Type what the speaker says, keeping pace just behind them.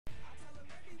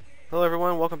Hello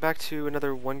everyone, welcome back to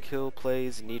another Onekill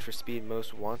Plays Need for Speed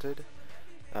Most Wanted.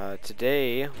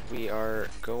 Today we are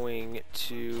going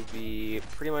to be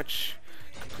pretty much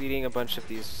completing a bunch of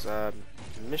these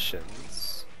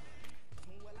missions.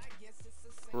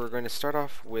 We're going to start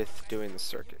off with doing the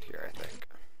circuit here, I think.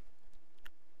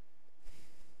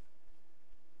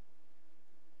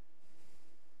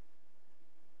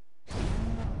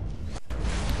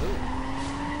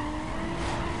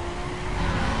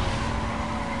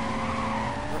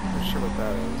 Not sure what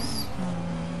that is.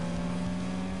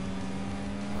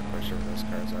 Not quite sure what those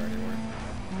cars are anymore.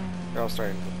 They're all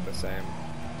starting to look the same.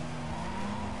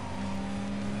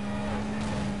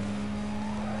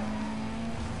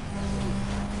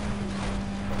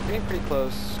 I'm getting pretty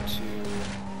close to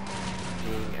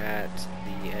being at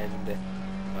the end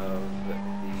of the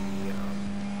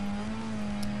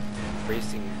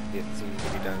racing that seems to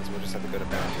be done, so we'll just have to go to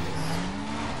bounties.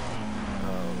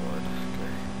 Oh lord,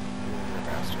 okay. You're a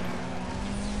bastard.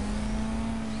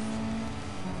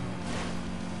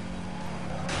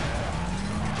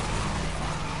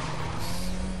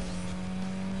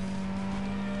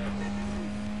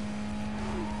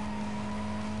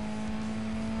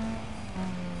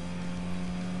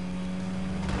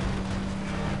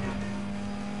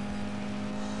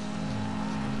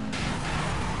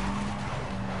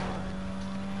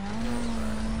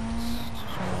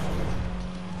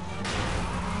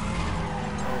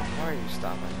 Why are you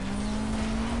stopping?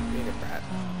 Being a brat.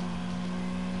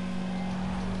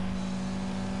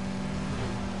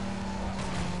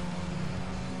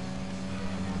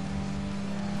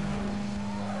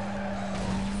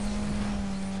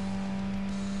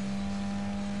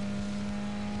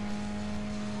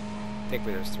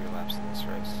 Thankfully there's 3 laps in this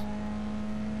race,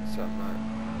 so I'm not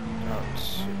out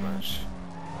too much.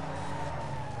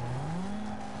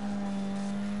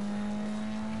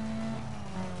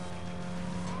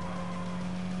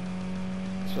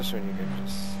 Especially when you can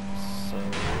just so okay.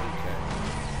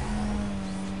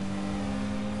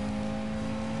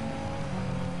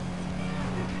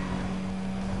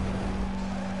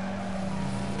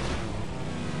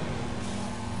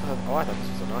 Oh, I thought this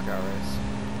was a knockout race.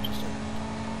 Interesting.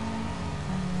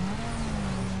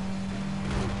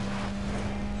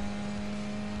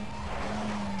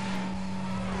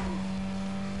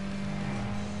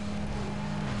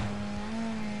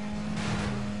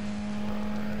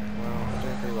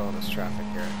 Pretty well in this traffic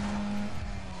here.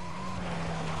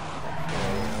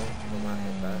 Hopefully I will not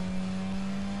hit that.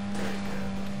 Very good,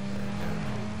 very good.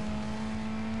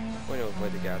 Going to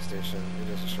avoid the gas station. It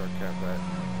is a shortcut, but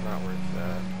not worth the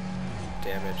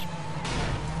damage.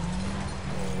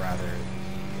 Or rather,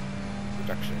 the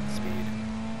reduction in speed.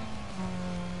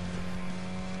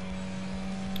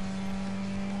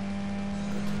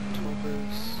 Go to the toll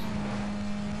booths.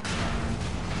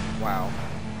 Wow.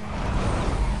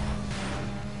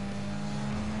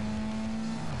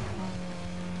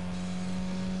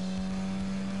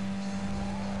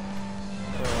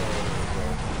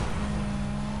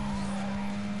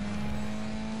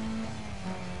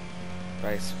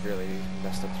 Rice really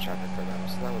messed up the traffic for them,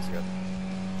 so that was good.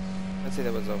 I'd say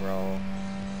that was overall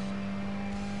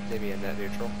maybe a net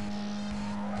neutral.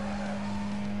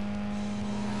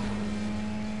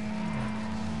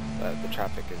 But the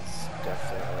traffic is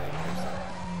definitely increasing.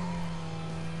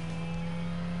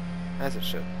 As it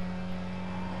should.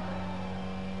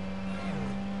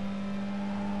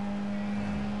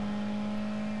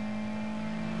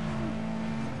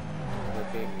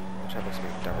 And the traffic's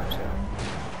being dumber too.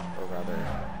 Or rather,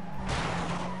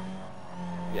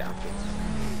 yeah, I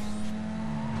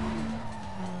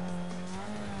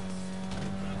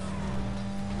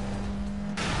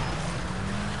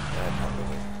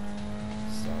probably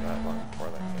saw that long before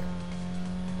that came.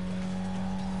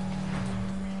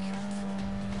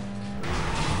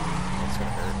 That's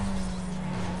gonna hurt.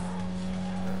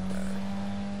 Okay.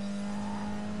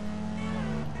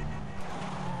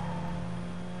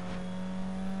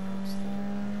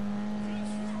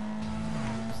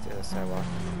 Stay on the sidewalk.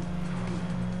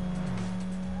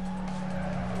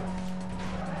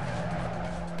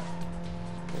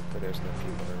 Hopefully there's no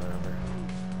people to run over.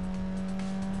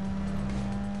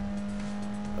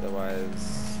 Otherwise,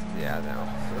 yeah, no.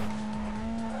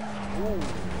 Ooh,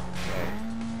 okay.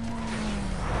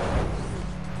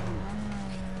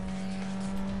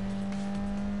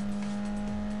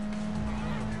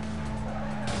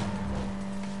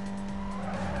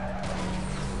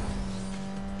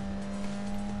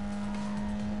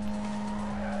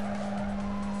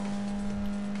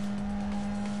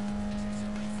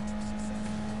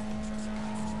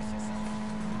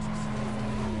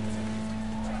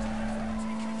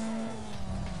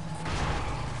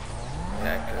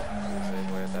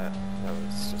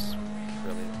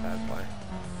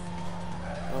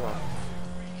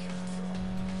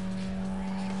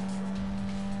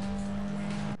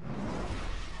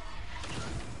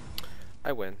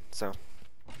 I win, so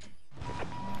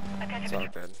it's all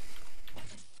good.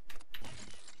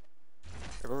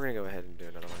 We're gonna go ahead and do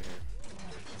another one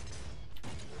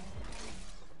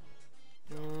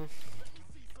here.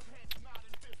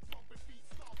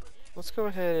 Let's go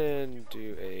ahead and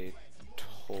do a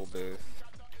toll booth.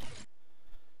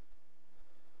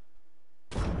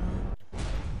 Already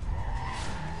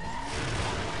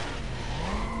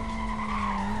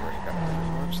got a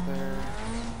launch there.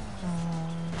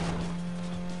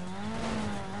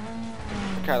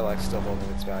 The Cadillac's still holding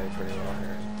its value pretty well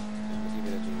here,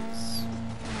 even in these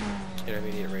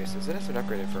intermediate races. It hasn't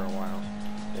upgraded for a while.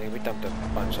 I think we dumped a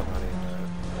bunch of money into it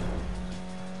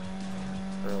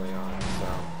early on, so.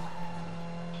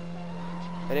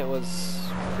 And it was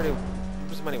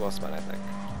money well spent, I think.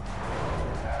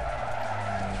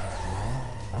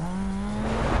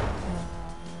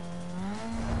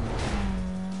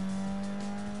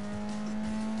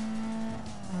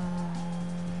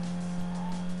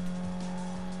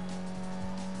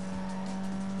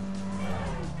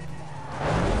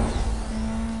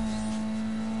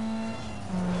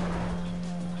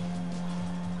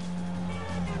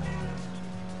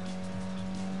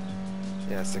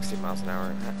 Yeah, 60 miles an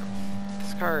hour.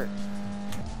 This car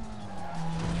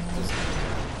just,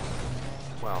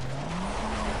 well,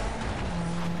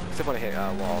 except when I hit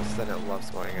walls, then it loves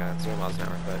going 0 miles an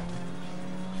hour, but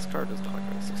this car does not like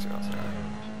going 60 miles an hour.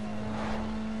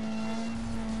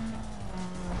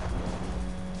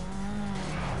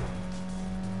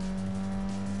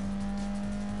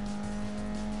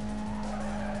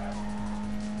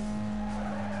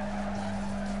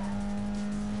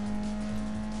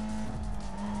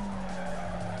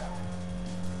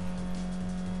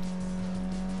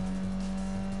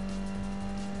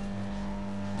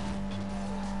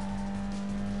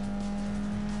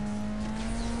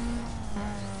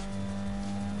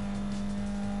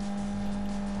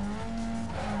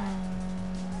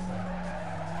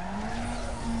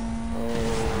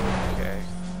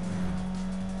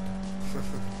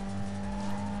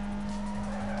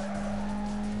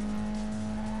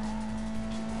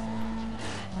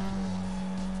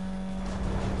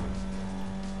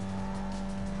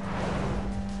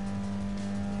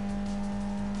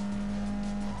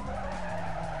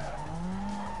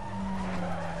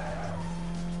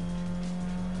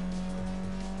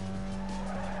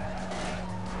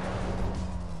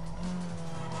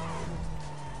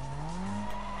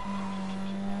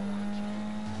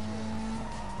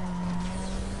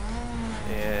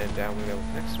 Down we go with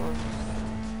the next one.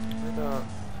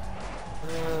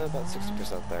 We're about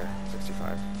 60% there,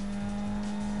 65.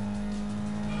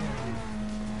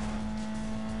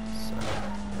 So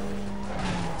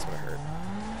that's gonna hurt.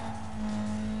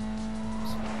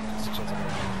 Just a chance I'm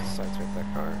gonna sideswipe that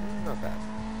car. Not bad.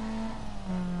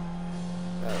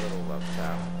 That little love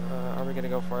tap. Are we gonna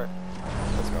go for it?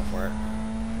 Let's go for it.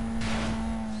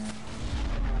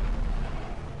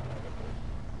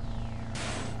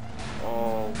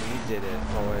 Did it,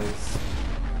 boys.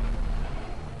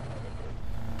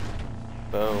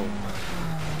 Boom.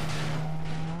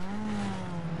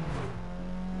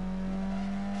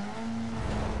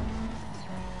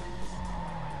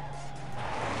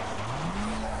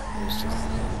 It's just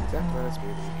exactly what it's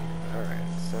being. Alright,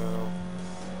 so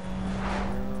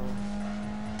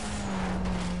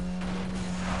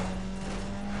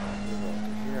we will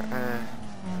do here.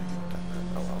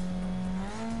 Oh well.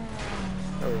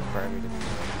 That would require me to be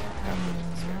happening in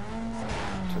this game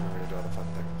to remember to do all the fun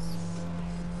things.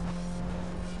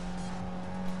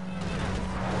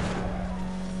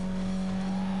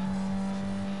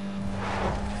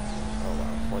 Oh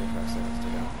wow, 45 seconds to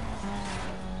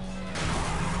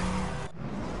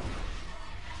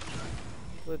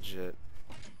go. Legit.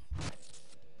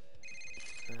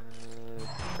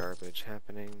 Garbage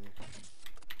happening.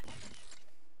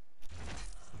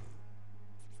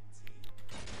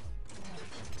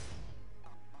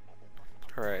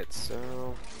 Alright,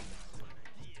 so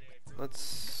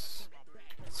let's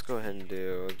go ahead and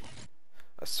do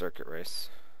a circuit race.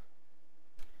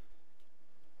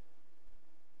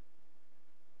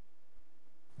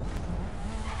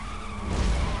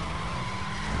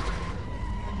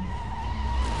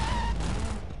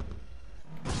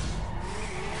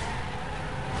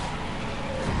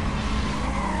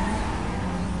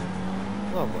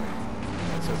 Lovely.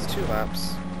 So it's 2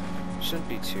 laps. Shouldn't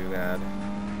be too bad.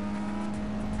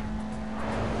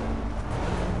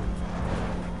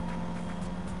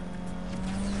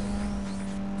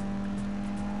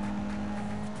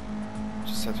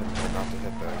 Just have to remember not to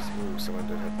hit those. Ooh, someone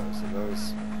did hit those. And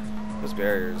those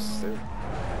barriers, they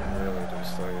really do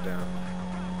slow you down.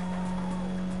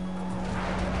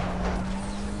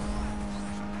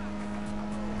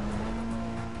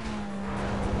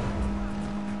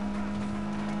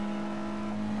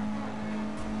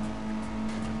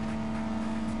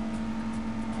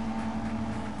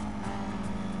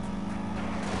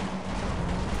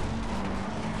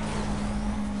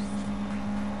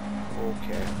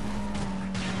 Okay.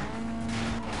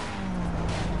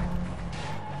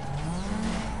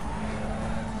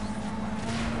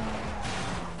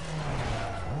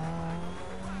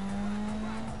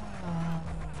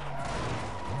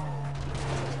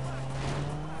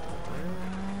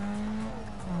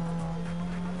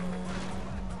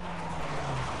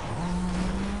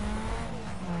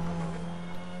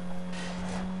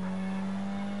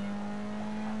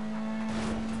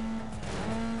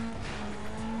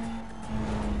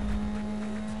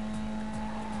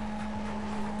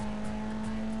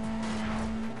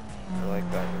 I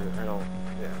like that route. I don't,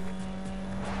 yeah.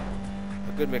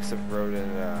 A good mix of road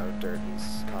and dirt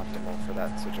is optimal for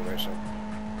that situation.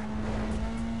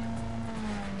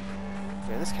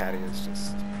 Man, this caddy is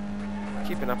just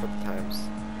keeping up with the times.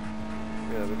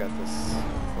 Yeah, we got this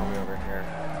homie over here.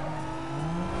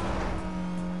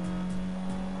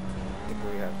 I think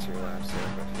we have 2 laps here,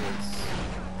 but he's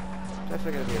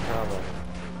definitely going to be a problem.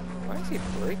 Why is he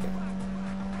braking?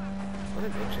 What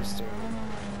an interesting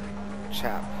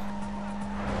chap.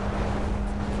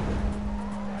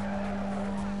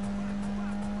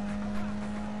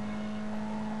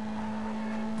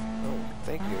 Oh,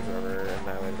 thank you, whoever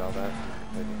annihilated all that.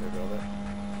 I didn't rebuild it.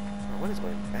 Oh, what is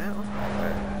going down out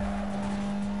there?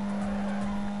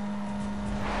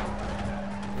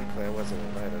 Thankfully, I wasn't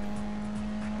invited.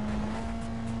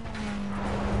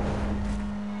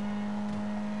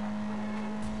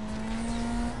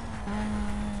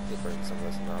 We'll bring some of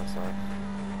this NOS off.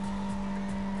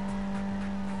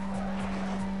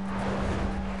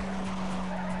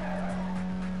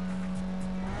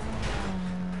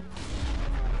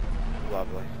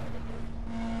 Lovely.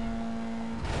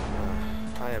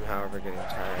 I am, however, getting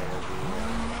tired of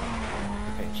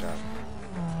the paint shop.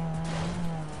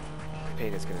 The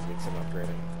paint is going to need some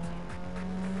upgrading.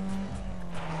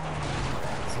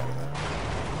 So that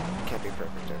can't be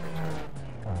perfect every time.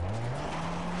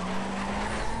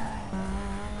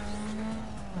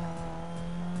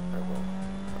 I will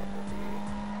probably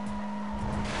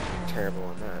be terrible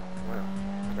on that. Wow.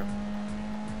 Okay.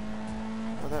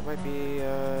 Well, that might be,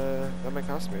 that might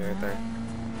cost me right there.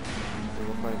 We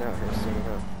will find out here soon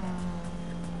enough.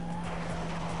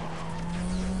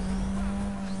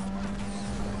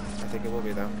 I think it will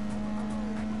be, though.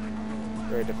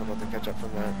 Very difficult to catch up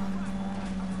from that.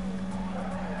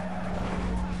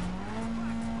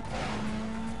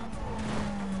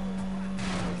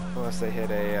 Unless they hit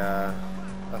a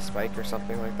spike or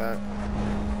something like that.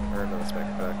 Or not a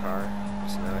spike, but a car.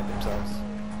 Just annihilate themselves.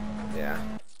 Yeah.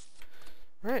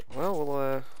 Alright, well,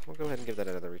 we'll go ahead and give that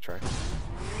another retry.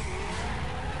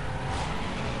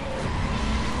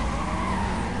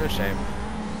 No shame.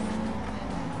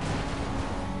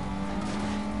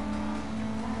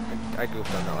 I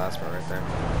goofed on that last part right there.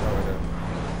 That would have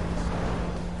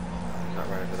not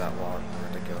run into that wall and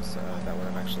ridiculous. That would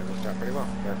have actually worked out pretty well,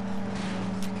 but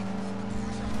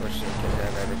unfortunately, can't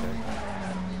have everything.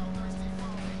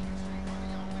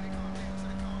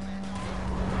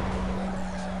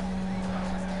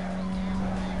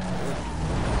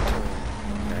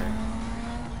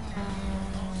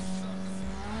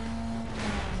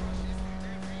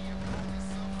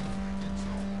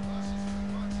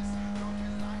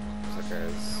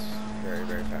 Is very,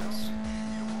 very fast.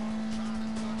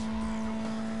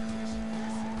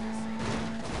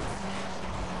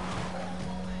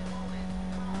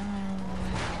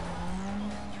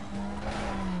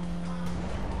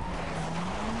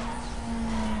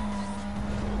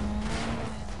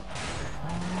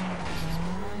 This is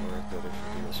really worth it if you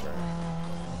do this right.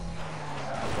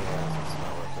 Otherwise, it's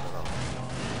not worth it at all.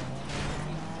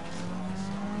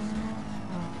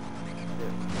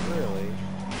 It really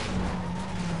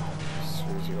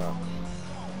screws you up.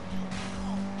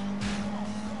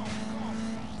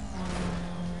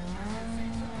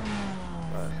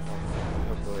 But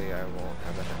hopefully I won't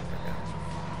have that happen again.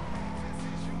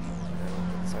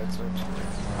 And side switch.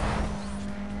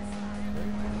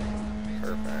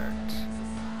 Perfect.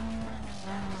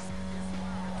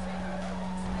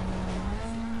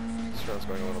 This run's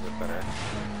going a little bit better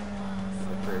than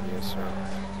the previous run.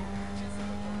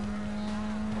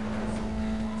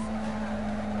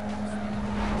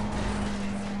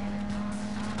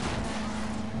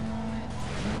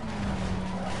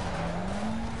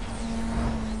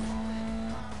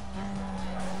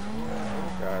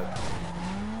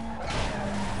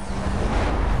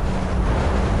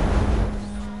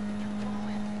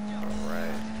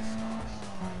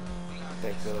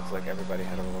 It looks like everybody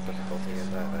had a little difficulty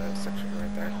in that section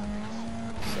right there.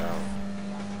 So,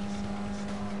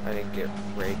 I didn't get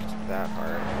raked that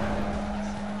hard.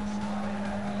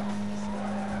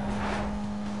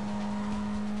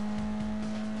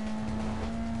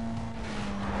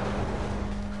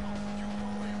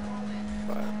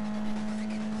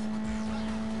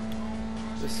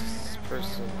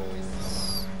 person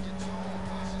is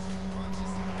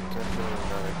definitely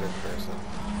not a good person.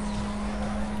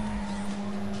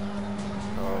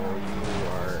 Oh, you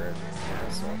are an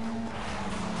asshole.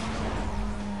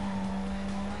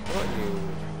 Why don't you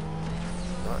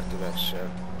not do that shit?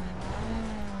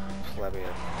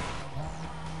 Plebeian.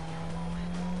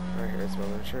 Alright, here's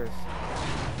moment of truth.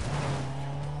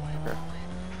 Okay.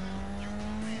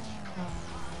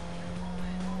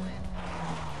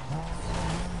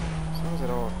 As long as I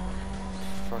don't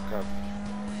fuck up,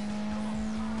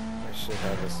 I should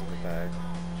have this in the bag.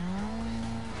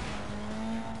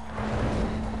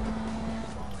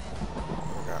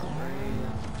 We got rain.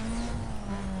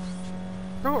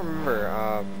 I don't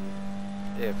remember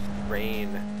if rain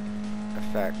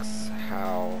affects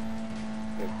how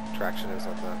the traction is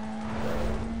on the road.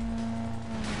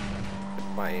 It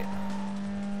might.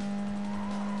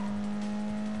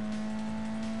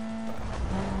 But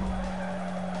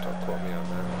don't quote me on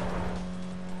that.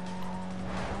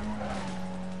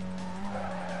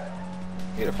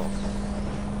 Beautiful.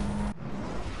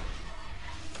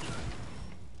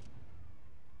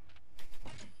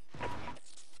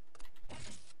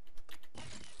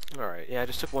 Alright, yeah, I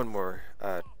just took one more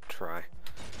try.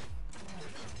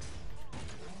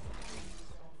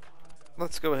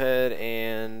 Let's go ahead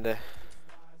and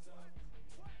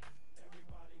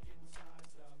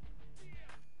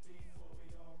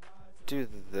do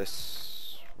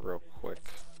this real quick,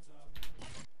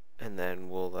 and then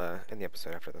we'll end the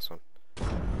episode after this one.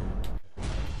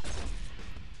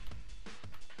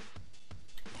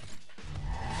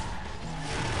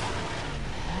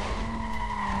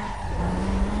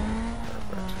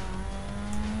 Perfect.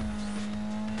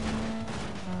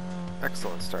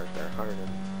 Excellent start there.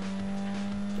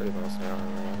 130 miles an hour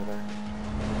right over there.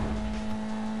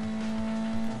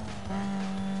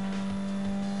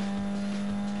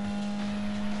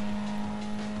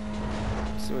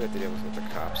 See what we have to deal with the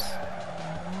cops.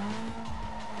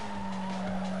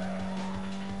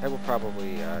 I will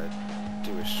probably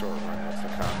do a short run with the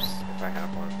cops if I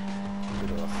have one. Do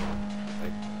the less than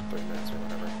like 30 minutes or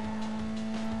whatever.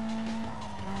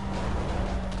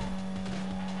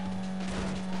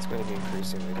 It's going to be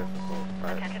increasingly difficult.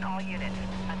 Attention all units.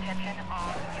 Attention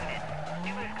all units.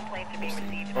 Numerous complaints are being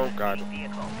received Oh about god. the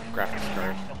vehicle. Graphics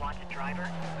card. The wanted driver.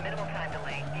 Minimal time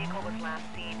delay. Vehicle was last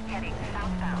seen heading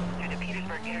southbound through the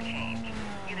Petersburg interchange.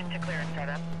 Units to clear and start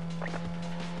up.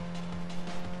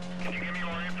 Can you give me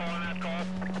more info on that call?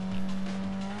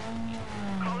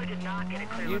 Caller did not get a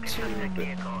clear look at suspect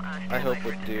vehicle. I hope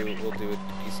we'll do a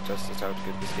piece of justice how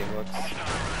good this game looks.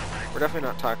 We're definitely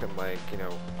not talking like, you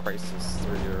know, Crisis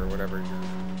 3 or whatever your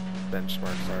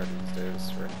benchmarks are these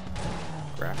days for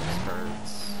graphics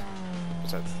cards.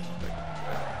 Besides, like,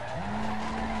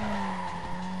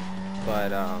 but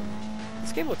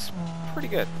this game looks pretty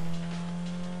good.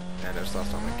 And I just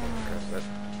lost all my game code, but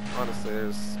honestly,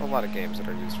 there's a lot of games that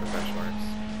are used for benchmarks.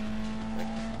 Like,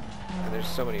 and there's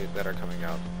so many that are coming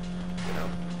out, you know.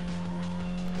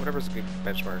 Whatever's a good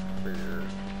benchmark for your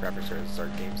graphics cards are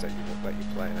games that you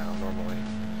play now. Normally,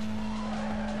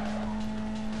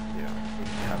 you know, you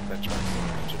have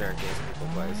benchmarks of generic games that people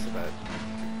play so that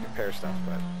you compare stuff,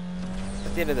 but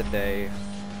at the end of the day,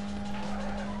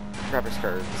 graphics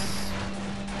cards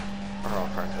are all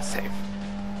part of the same.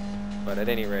 But at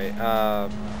any rate,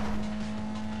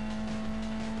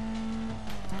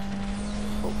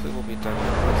 hopefully we'll be done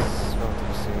with this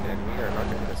relatively soon, and we are not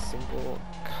going to get a single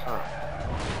cop.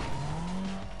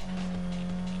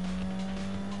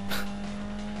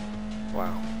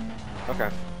 Wow. Okay.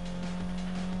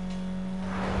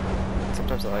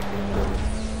 Sometimes I like being good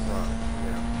wrong,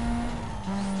 you know.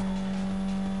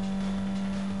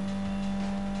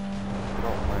 I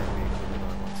don't mind being proven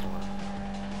wrong once in a while.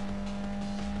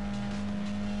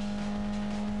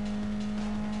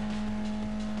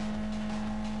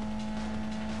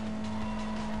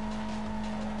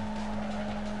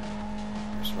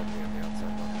 I should probably be on the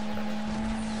outside one, whatever.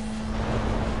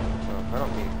 Well, if I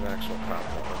don't meet the actual cop,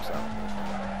 that works out.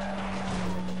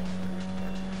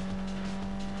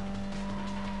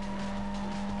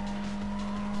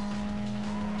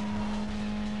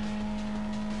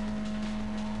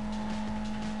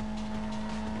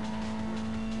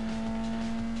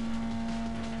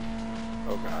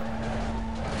 Oh god.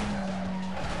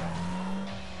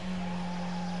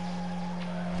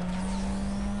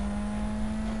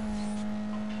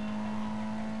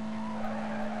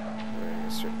 We're gonna go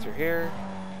straight through here.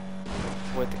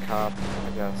 With the cop, I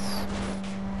guess.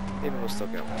 Maybe we'll still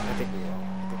get one. I think we will.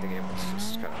 I think the game was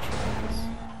just kind of tremendous.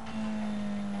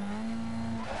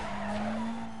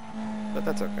 But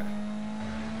that's okay.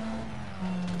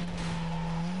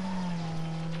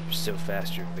 There's so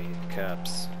fast you're evading the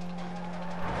cops.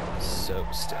 So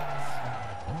stealth.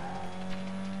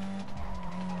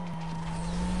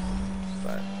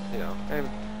 But, you know, I'm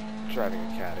driving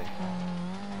a caddy.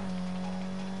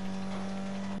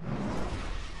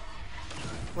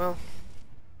 Well,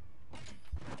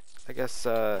 I guess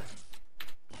that'll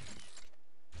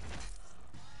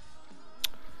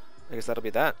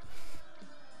be that.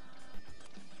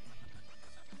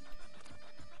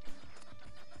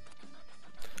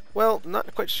 Well,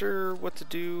 not quite sure what to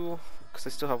do, because I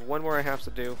still have one more I have to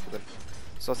do for the.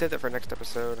 So I'll save that for next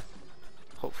episode.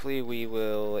 Hopefully we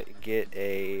will get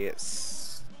a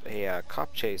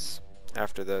cop chase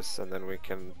after this, and then we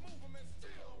can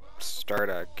start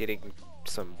getting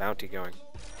some bounty going.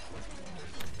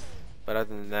 But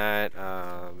other than that,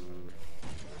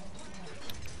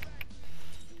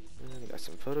 we got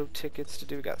some photo tickets to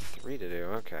do. We got 3 to do.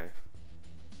 Okay.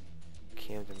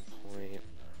 Camden Point.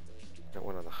 Got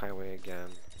one on the highway again.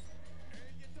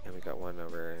 And we got one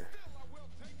over.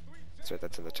 That's right,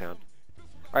 that's in the town.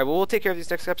 Alright, well, we'll take care of these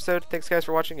next episode. Thanks, guys,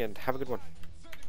 for watching, and have a good one.